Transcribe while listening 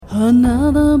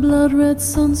Another blood-red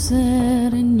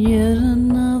sunset and yet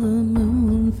another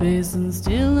moon phase, and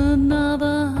still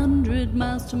another 100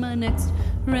 miles to my next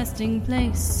resting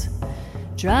place.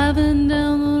 Driving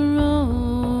down the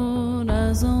road,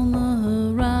 eyes on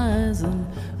the horizon.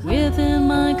 Within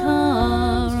my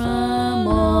car, I'm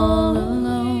all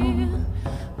alone,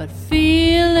 but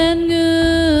feeling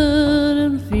good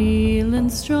and feeling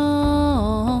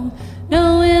strong,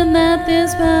 knowing that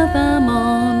this path I'm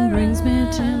on brings me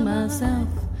to myself.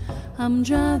 I'm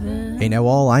driving. Hey now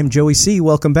all, I'm Joey C.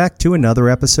 Welcome back to another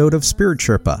episode of Spirit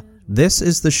Sherpa. This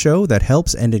is the show that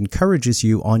helps and encourages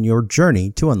you on your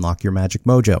journey to unlock your magic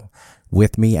mojo.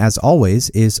 With me, as always,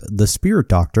 is the Spirit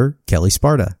Doctor, Kelly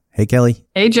Sparta. Hey, Kelly.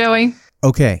 Hey, Joey.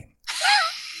 Okay.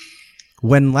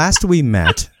 When last we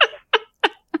met,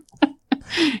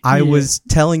 I was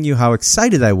telling you how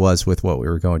excited I was with what we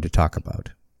were going to talk about.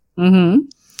 Mm-hmm.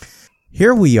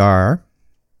 Here we are,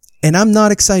 and I'm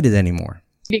not excited anymore.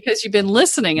 Because you've been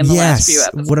listening in the last few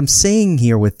episodes. What I'm saying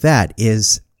here with that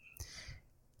is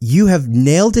you have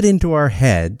nailed it into our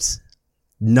heads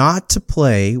not to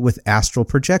play with astral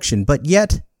projection, but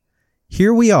yet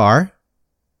here we are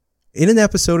in an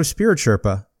episode of Spirit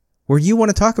Sherpa where you want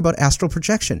to talk about astral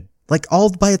projection, like all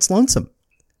by its lonesome.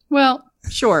 Well,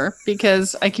 sure,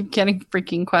 because I keep getting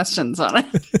freaking questions on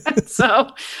it. So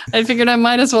I figured I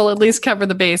might as well at least cover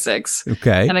the basics.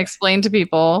 Okay. And explain to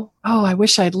people, oh, I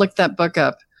wish I'd looked that book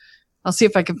up. I'll see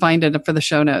if I can find it for the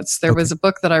show notes. There was a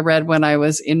book that I read when I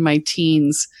was in my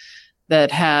teens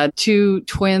that had two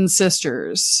twin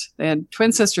sisters. They had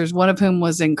twin sisters, one of whom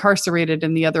was incarcerated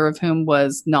and the other of whom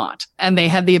was not. And they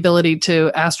had the ability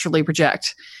to astrally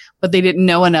project, but they didn't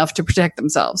know enough to protect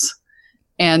themselves.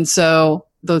 And so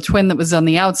the twin that was on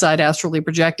the outside astrally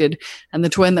projected, and the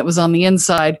twin that was on the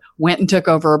inside went and took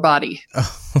over her body.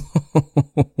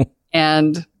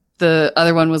 And the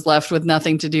other one was left with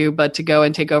nothing to do but to go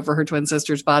and take over her twin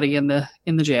sister's body in the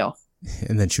jail.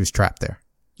 And then she was trapped there.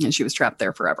 And she was trapped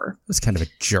there forever. It was kind of a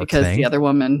jerk because thing. The other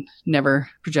woman never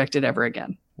projected ever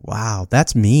again. Wow,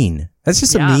 that's mean. That's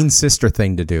just a mean sister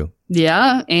thing to do.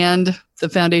 Yeah, and the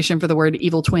foundation for the word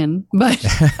evil twin. But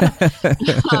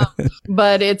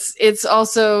but it's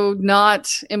also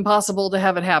not impossible to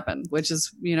have it happen, which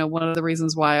is, one of the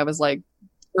reasons why I was like,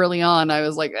 early on, I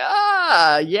was like,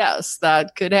 yes,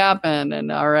 that could happen.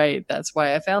 And all right, that's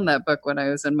why I found that book when I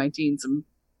was in my teens and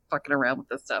fucking around with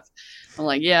this stuff. I'm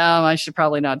like, yeah, I should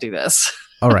probably not do this.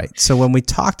 All right. So when we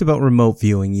talked about remote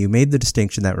viewing, you made the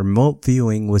distinction that remote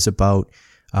viewing was about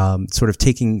sort of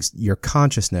taking your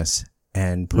consciousness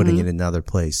and putting it in another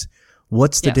place.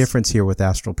 What's the difference here with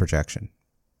astral projection?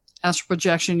 Astral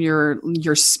projection,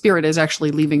 your spirit is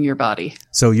actually leaving your body.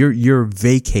 So you're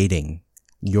vacating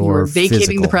your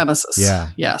physical. The premises. Yeah.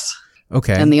 Yes.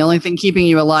 Okay. And the only thing keeping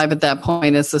you alive at that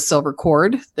point is the silver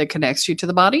cord that connects you to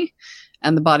the body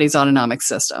and the body's autonomic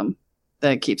system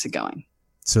that keeps it going.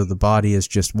 So the body is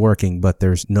just working, but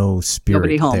there's no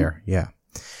spirit there. Yeah.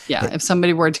 Yeah. If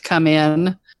somebody were to come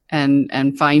in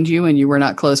and find you and you were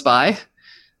not close by,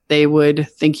 they would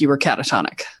think you were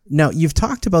catatonic. Now, you've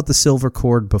talked about the silver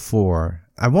cord before.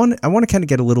 I want to kind of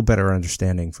get a little better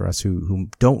understanding for us who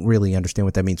don't really understand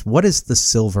what that means. What is the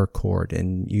silver cord?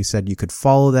 And you said you could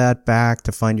follow that back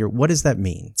to find what does that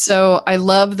mean? So I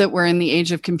love that we're in the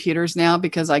age of computers now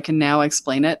because I can now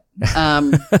explain it.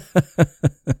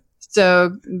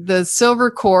 So the silver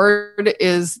cord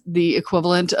is the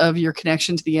equivalent of your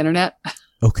connection to the internet.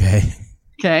 Okay.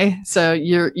 Okay. So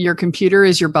your computer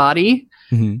is your body,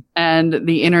 and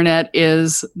the internet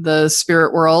is the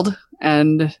spirit world.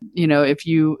 And, if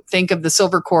you think of the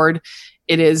silver cord,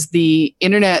 it is the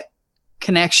internet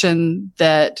connection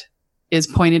that is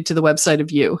pointed to the website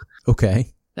of you.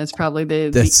 Okay. That's probably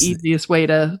the easiest way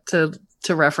to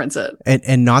reference it.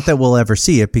 And not that we'll ever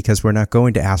see it because we're not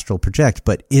going to astral project,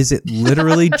 but is it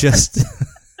literally just,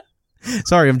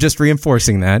 sorry, I'm just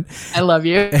reinforcing that. I love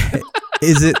you.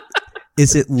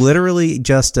 Is it literally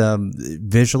just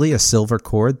visually a silver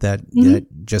cord that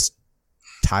just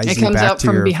ties you back to your... It comes out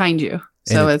from behind you.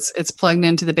 So it's plugged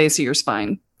into the base of your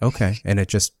spine. Okay. And it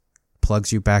just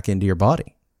plugs you back into your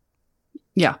body.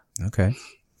 Yeah. Okay.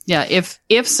 Yeah.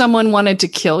 If someone wanted to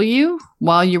kill you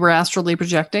while you were astrally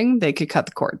projecting, they could cut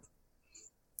the cord.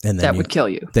 And then that would kill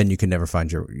you. Then you could never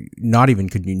find you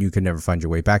could never find your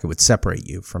way back. It would separate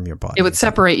you from your body. It would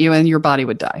separate you and your body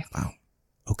would die. Wow.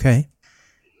 Okay.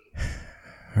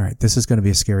 All right. This is going to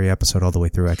be a scary episode all the way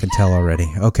through. I can tell already.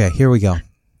 Okay. Here we go.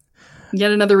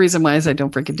 Yet another reason why I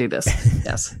don't freaking do this.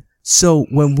 Yes. So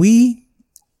when we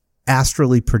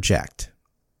astrally project,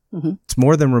 it's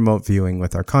more than remote viewing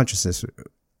with our consciousness.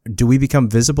 Do we become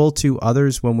visible to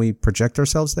others when we project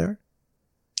ourselves there?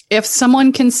 If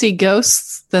someone can see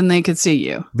ghosts, then they could see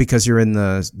you. Because you're in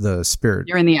the spirit.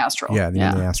 You're in the astral. Yeah, you're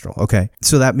in the astral. Okay.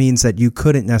 So that means that you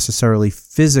couldn't necessarily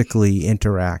physically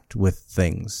interact with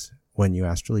things when you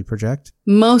astrally project?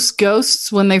 Most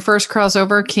ghosts, when they first cross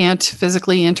over, can't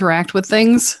physically interact with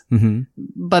things. Mm-hmm.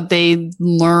 But they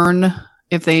learn,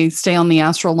 if they stay on the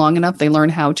astral long enough, they learn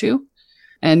how to.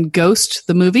 And Ghost,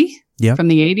 the movie from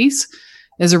the 80s,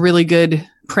 is a really good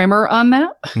primer on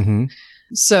that. Mm-hmm.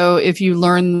 So if you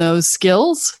learn those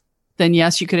skills, then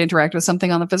yes, you could interact with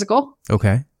something on the physical.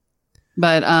 Okay.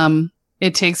 But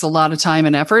it takes a lot of time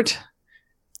and effort.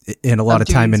 And a lot of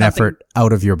time and effort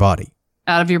out of your body.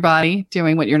 Out of your body,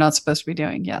 doing what you're not supposed to be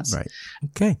doing, yes. Right.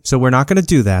 Okay. So we're not going to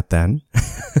do that then.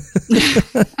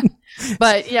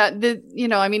 But yeah,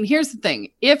 here's the thing.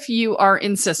 If you are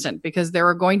insistent, because there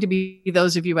are going to be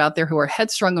those of you out there who are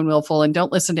headstrong and willful and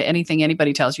don't listen to anything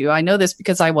anybody tells you. I know this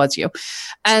because I was you.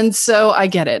 And so I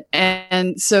get it.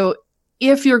 And so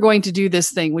if you're going to do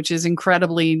this thing, which is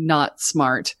incredibly not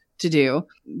smart to do,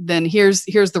 then here's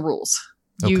the rules.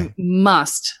 Okay. You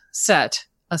must set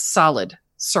a solid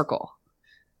circle.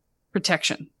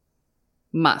 Protection.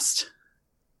 Must.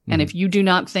 Mm-hmm. And if you do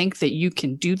not think that you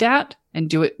can do that and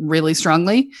do it really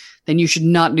strongly, then you should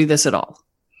not do this at all.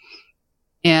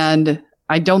 And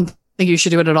I don't think you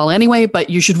should do it at all anyway, but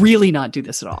you should really not do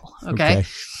this at all. Okay.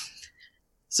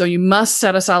 So you must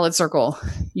set a solid circle.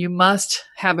 You must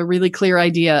have a really clear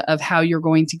idea of how you're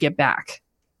going to get back,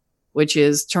 which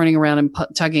is turning around and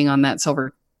tugging on that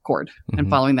silver cord and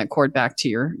following that cord back to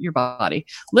your body.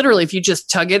 Literally, if you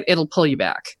just tug it, it'll pull you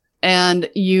back. And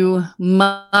you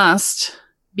must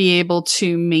be able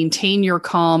to maintain your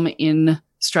calm in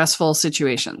stressful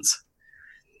situations,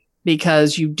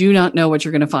 because you do not know what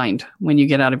you're going to find when you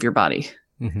get out of your body.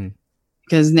 Mm-hmm.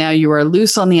 Because now you are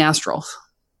loose on the astral.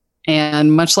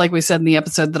 And much like we said in the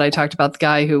episode that I talked about, the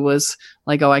guy who was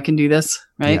like, oh, I can do this,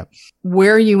 right? Yeah.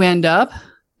 Where you end up,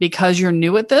 because you're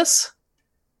new at this,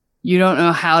 you don't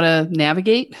know how to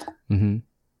navigate. Mm-hmm.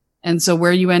 And so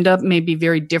where you end up may be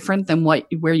very different than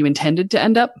where you intended to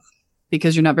end up,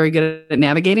 because you're not very good at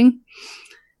navigating.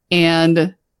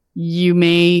 And you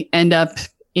may end up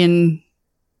in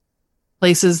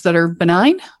places that are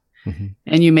benign,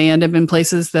 and you may end up in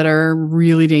places that are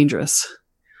really dangerous.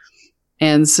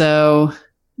 And so,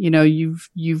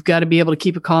 you've got to be able to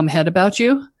keep a calm head about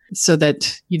you so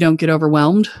that you don't get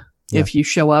overwhelmed if you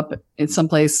show up in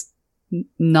someplace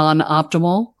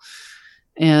non-optimal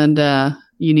and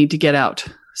you need to get out.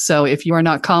 So if you are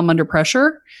not calm under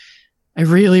pressure, I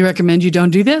really recommend you don't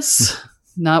do this,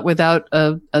 not without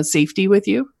a safety with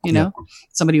you,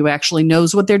 somebody who actually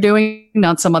knows what they're doing,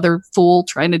 not some other fool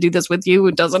trying to do this with you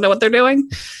who doesn't know what they're doing,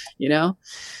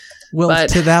 Well, but,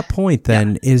 to that point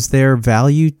then, is there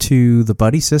value to the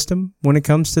buddy system when it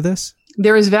comes to this?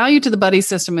 There is value to the buddy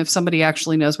system if somebody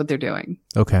actually knows what they're doing.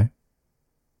 Okay.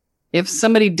 If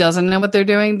somebody doesn't know what they're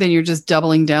doing, then you're just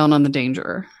doubling down on the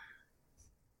danger.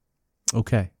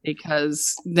 Okay.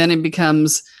 Because then it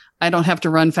becomes, I don't have to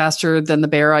run faster than the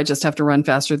bear. I just have to run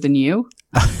faster than you.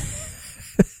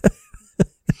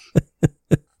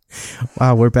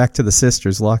 Wow, we're back to the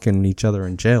sisters locking each other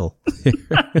in jail.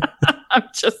 I'm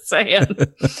just saying,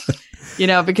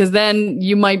 because then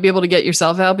you might be able to get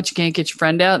yourself out, but you can't get your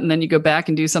friend out. And then you go back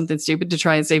and do something stupid to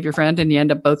try and save your friend, and you end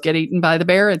up both get eaten by the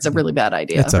bear. It's a really bad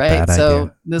idea, it's right? A bad so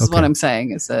idea. This is what I'm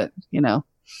saying is that,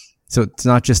 So it's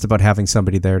not just about having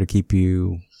somebody there to keep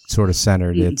you sort of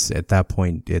centered. Mm-hmm. It's at that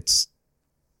point,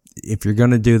 if you're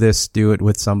going to do this, do it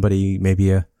with somebody,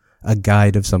 maybe a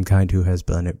guide of some kind who has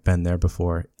been there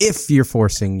before. If you're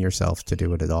forcing yourself to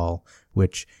do it at all,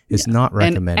 which is not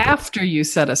recommended. And after you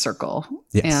set a circle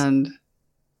and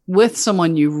with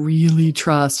someone you really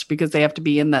trust, because they have to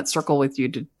be in that circle with you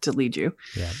to lead you.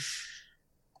 Yeah.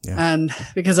 And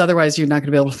because otherwise you're not going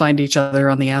to be able to find each other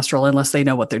on the astral unless they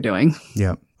know what they're doing.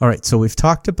 Yeah. All right. So we've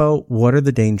talked about what are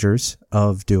the dangers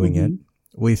of doing it.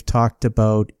 We've talked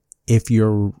about if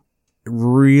you're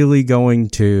really going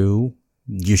to,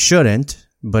 you shouldn't,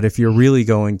 but if you're really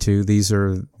going to, these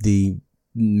are the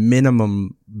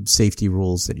minimum safety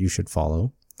rules that you should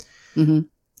follow. Mm-hmm.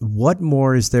 What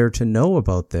more is there to know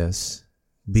about this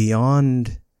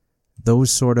beyond those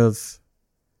sort of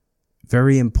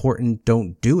very important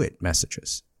don't do it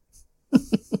messages?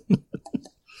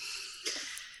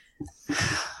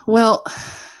 Well,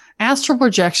 astral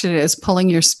projection is pulling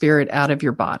your spirit out of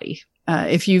your body.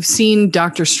 If you've seen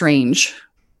Doctor Strange,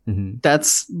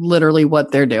 that's literally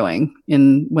what they're doing.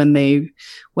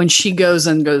 When she goes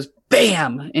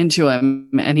bam into him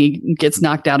and he gets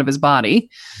knocked out of his body.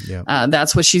 Yeah.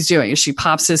 That's what she's doing. Is she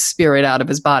pops his spirit out of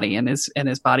his body and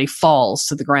his body falls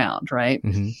to the ground. Right.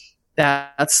 Mm-hmm.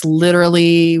 That's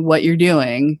literally what you're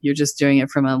doing. You're just doing it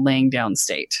from a laying down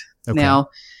state. Okay. Now,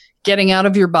 getting out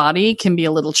of your body can be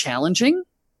a little challenging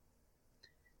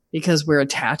because we're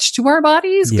attached to our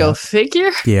bodies. Yep. Go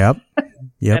figure. Yep.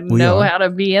 Yep. And know how to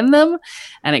be in them.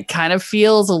 And it kind of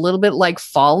feels a little bit like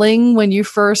falling when you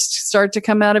first start to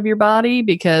come out of your body,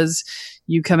 because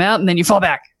you come out and then you fall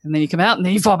back, and then you come out and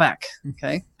then you fall back.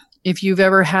 Okay. If you've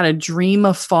ever had a dream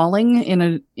of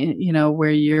falling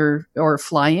or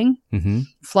flying,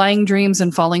 flying dreams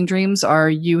and falling dreams are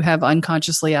you have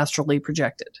unconsciously astrally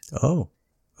projected. Oh,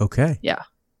 okay. Yeah.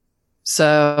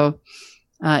 So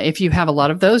if you have a lot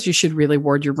of those, you should really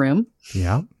ward your room.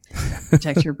 Yeah.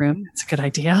 Protect your room. It's a good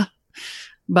idea.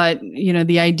 But,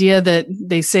 the idea that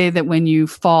they say that when you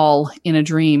fall in a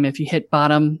dream, if you hit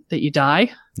bottom, that you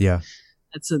die. Yeah.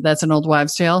 That's an old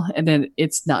wives' tale. And then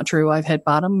it's not true. I've hit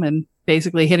bottom, and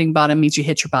basically hitting bottom means you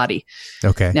hit your body.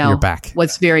 Okay. Now, you're back.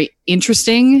 What's very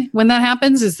interesting when that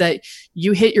happens is that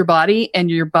you hit your body and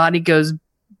your body goes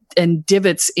and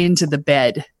divots into the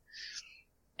bed.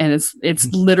 And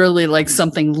it's literally like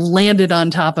something landed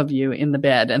on top of you in the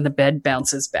bed, and the bed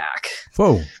bounces back.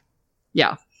 Whoa.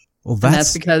 Yeah. Well, and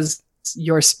that's because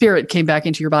your spirit came back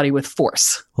into your body with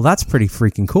force. Well, that's pretty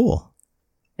freaking cool.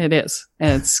 It is.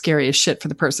 And it's scary as shit for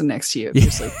the person next to you if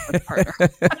you're sleeping with a partner.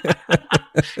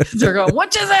 They're going, what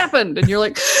just happened? And you're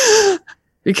like,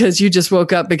 because you just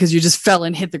woke up because you just fell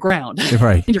and hit the ground.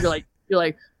 Right. And you're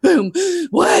like, boom,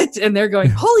 what? And they're going,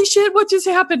 holy shit, what just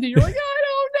happened? And you're like, I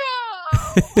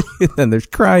don't know. And there's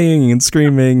crying and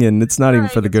screaming, and it's not even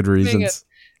for the good reasons.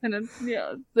 And then,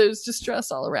 there's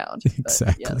distress all around.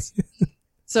 Exactly. But, yes.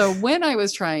 So when I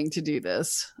was trying to do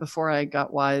this, before I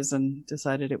got wise and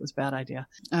decided it was a bad idea,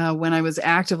 when I was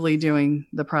actively doing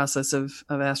the process of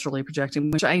astrally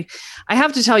projecting, which I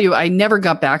have to tell you, I never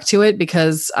got back to it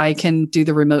because I can do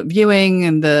the remote viewing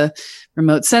and the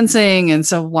remote sensing. And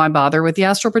so why bother with the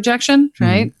astral projection,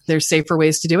 right? Mm-hmm. There's safer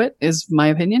ways to do it, is my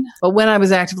opinion. But when I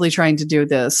was actively trying to do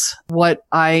this, what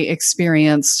I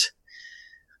experienced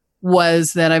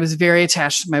was that I was very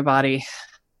attached to my body.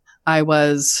 I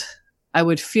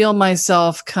would feel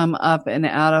myself come up and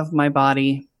out of my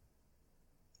body.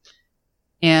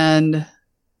 And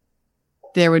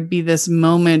there would be this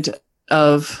moment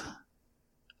of,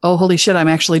 oh, holy shit, I'm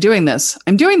actually doing this.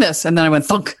 I'm doing this. And then I went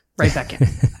thunk right back in.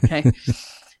 Okay.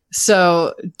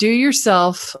 So do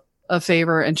yourself a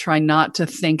favor and try not to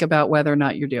think about whether or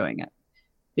not you're doing it.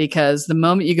 Because the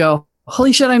moment you go,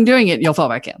 holy shit, I'm doing it, you'll fall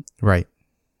back in. Right.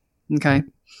 Okay.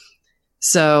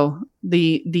 So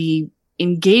the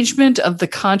engagement of the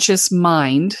conscious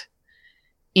mind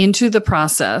into the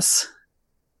process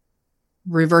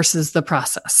reverses the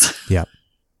process. Yeah.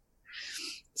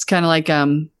 It's kind of like,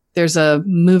 there's a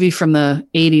movie from the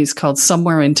 80s called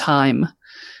Somewhere in Time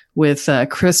with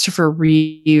Christopher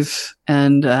Reeve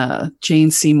and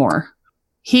Jane Seymour.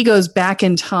 He goes back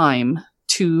in time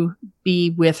to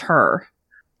be with her,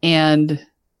 and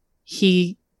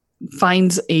he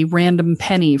finds a random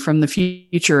penny from the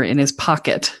future in his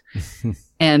pocket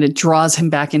and it draws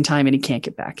him back in time and he can't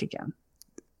get back again.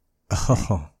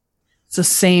 Oh, it's the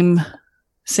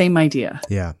same idea.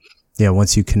 Yeah. Yeah.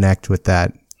 Once you connect with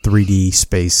that 3D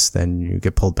space, then you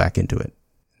get pulled back into it.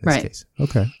 In this case.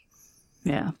 Okay.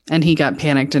 Yeah. And he got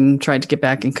panicked and tried to get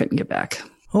back and couldn't get back.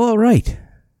 Well, all right.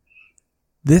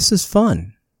 This is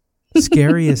fun.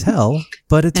 Scary as hell,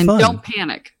 but it's fun. Don't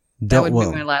panic. That would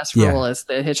be my last rule, is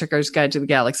the Hitchhiker's Guide to the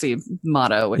Galaxy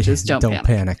motto, which is don't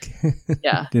panic.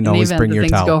 Yeah. Didn't always bring your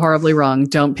towel. Things go horribly wrong,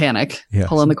 don't panic. Yes.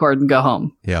 Pull on the cord and go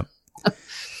home. Yeah.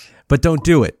 But don't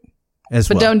do it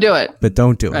But don't do it. But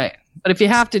don't do it. Right. But if you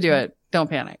have to do it, don't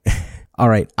panic. All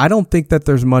right. I don't think that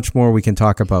there's much more we can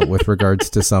talk about with regards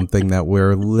to something that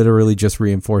we're literally just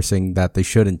reinforcing that they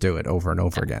shouldn't do it over and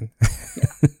over again.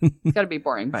 Yeah. It's got to be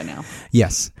boring by now.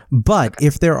 Yes. But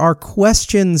if there are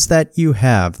questions that you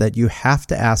have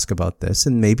to ask about this,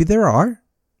 and maybe there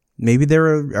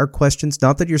are questions,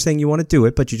 not that you're saying you want to do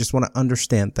it, but you just want to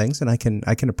understand things, and I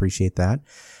can appreciate that,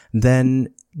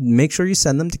 then make sure you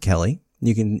send them to Kelly.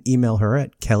 You can email her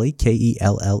at Kelly,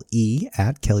 K-E-L-L-E,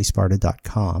 at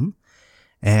kellysparta.com.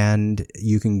 And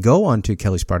you can go on to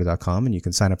kellysparta.com and you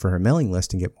can sign up for her mailing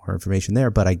list and get more information there.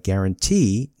 But I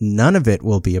guarantee none of it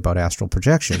will be about astral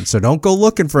projection. So don't go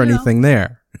looking for anything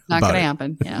there. Not going to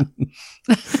happen. Yeah.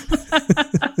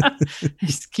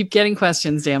 Just keep getting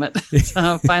questions, damn it.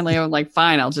 So finally I'm like,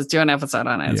 fine, I'll just do an episode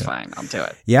on it. It's fine. I'll do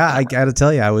it. Yeah. I got to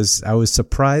tell you, I was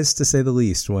surprised to say the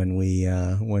least when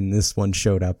when this one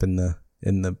showed up in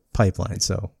the pipeline.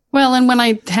 So. Well, and when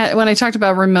I talked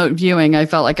about remote viewing, I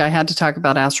felt like I had to talk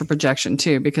about astral projection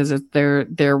too, because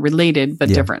they're related but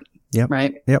different. Yep.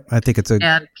 Right. Yep. I think it's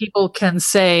and people can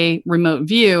say remote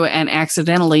view and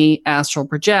accidentally astral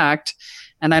project.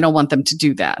 And I don't want them to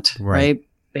do that. Right.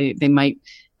 They might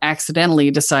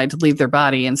accidentally decide to leave their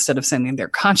body instead of sending their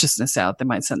consciousness out. They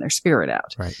might send their spirit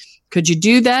out. Right. Could you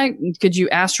do that? Could you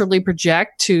astrally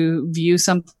project to view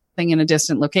something in a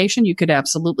distant location? You could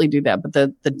absolutely do that, but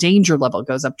the danger level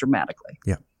goes up dramatically.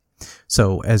 Yeah.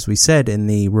 So as we said in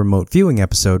the remote viewing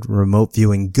episode, remote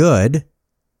viewing good,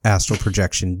 astral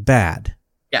projection bad.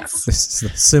 Yes. This is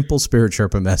the simple Spirit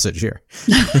Sherpa message here.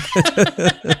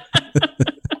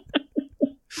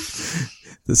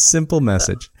 The simple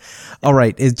message. All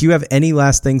right. Do you have any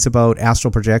last things about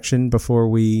astral projection before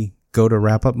we go to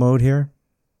wrap up mode here?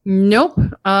 Nope.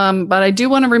 But I do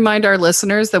want to remind our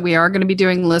listeners that we are going to be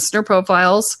doing listener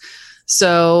profiles.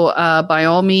 So by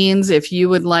all means, if you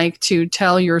would like to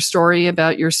tell your story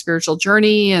about your spiritual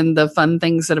journey and the fun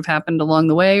things that have happened along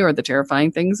the way, or the terrifying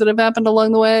things that have happened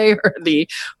along the way, or the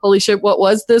holy shit, what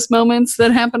was this moments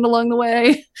that happened along the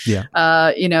way,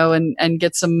 and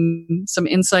get some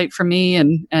insight from me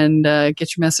and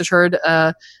get your message heard,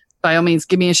 by all means,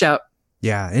 give me a shout.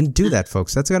 Yeah, and do that,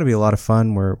 folks. That's going to be a lot of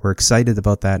fun. We're excited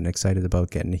about that and excited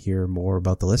about getting to hear more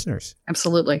about the listeners.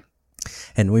 Absolutely.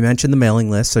 And we mentioned the mailing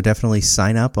list, so definitely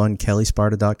sign up on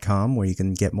kellysparta.com where you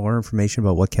can get more information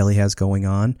about what Kelly has going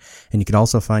on. And you can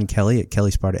also find Kelly at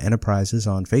Kelly Sparta Enterprises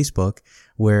on Facebook,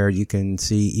 where you can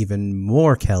see even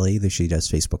more Kelly. She does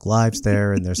Facebook Lives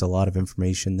there, and there's a lot of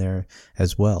information there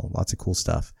as well. Lots of cool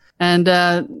stuff. And,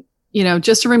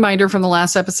 just a reminder from the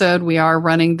last episode, we are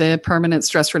running the permanent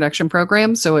stress reduction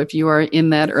program. So if you are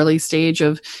in that early stage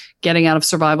of getting out of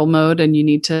survival mode and you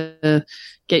need to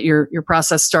get your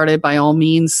process started, by all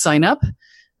means, sign up.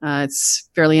 It's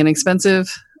fairly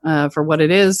inexpensive for what it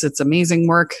is. It's amazing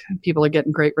work. People are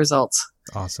getting great results.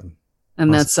 Awesome.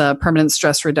 And that's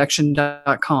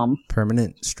permanentstressreduction.com.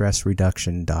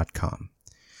 Permanentstressreduction.com.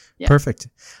 Yeah. Perfect.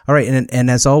 All right.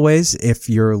 And as always, if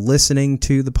you're listening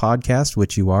to the podcast,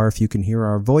 which you are, if you can hear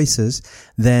our voices,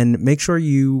 then make sure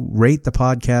you rate the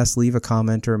podcast, leave a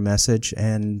comment or a message,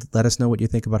 and let us know what you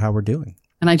think about how we're doing.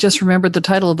 And I just remembered the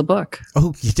title of the book.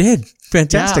 Oh, you did?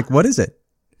 Fantastic. Yeah. What is it?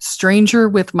 Stranger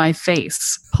with My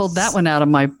Face. Pulled that one out of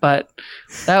my butt.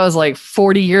 That was like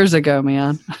 40 years ago,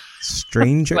 man.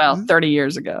 Stranger? Well, 30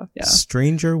 years ago. Yeah.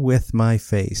 Stranger with My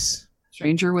Face.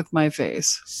 Stranger with My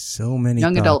Face. So many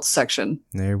Young thoughts. Adults section.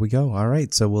 There we go. All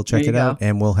right. So we'll check it out,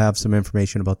 and we'll have some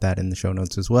information about that in the show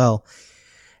notes as well.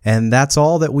 And that's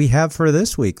all that we have for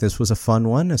this week. This was a fun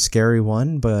one, a scary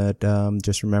one, but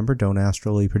just remember, don't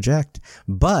astrally project.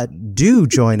 But do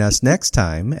join us next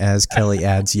time as Kelly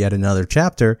adds yet another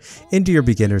chapter into your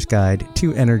beginner's guide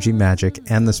to energy, magic,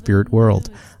 and the spirit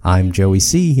world. I'm Joey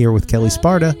C. here with Kelly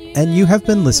Sparta, and you have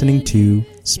been listening to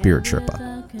Spirit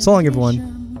Sherpa. So long,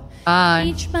 everyone. Bye.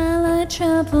 Each mile I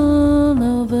travel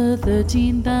over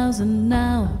 13,000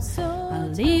 now. I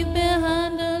leave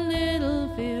behind a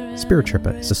little fear. Spirit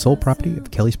Sherpa is the sole property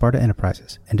of Kelly Sparta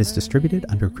Enterprises and is distributed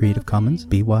under Creative Commons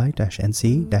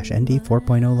BY-NC-ND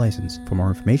 4.0 license. For more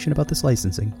information about this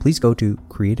licensing, please go to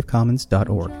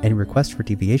creativecommons.org. Any requests for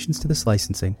deviations to this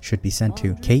licensing should be sent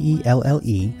to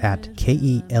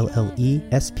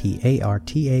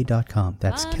KELLE@KELLESPARTA.com.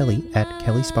 That's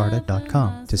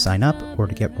Kelly@KellySparta.com. To sign up or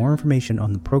to get more information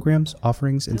on the programs,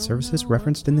 offerings, and services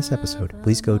referenced in this episode,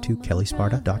 please go to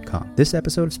KellySparta.com. This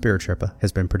episode of Spirit Sherpa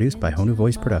has been produced by Honu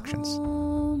Voice Productions.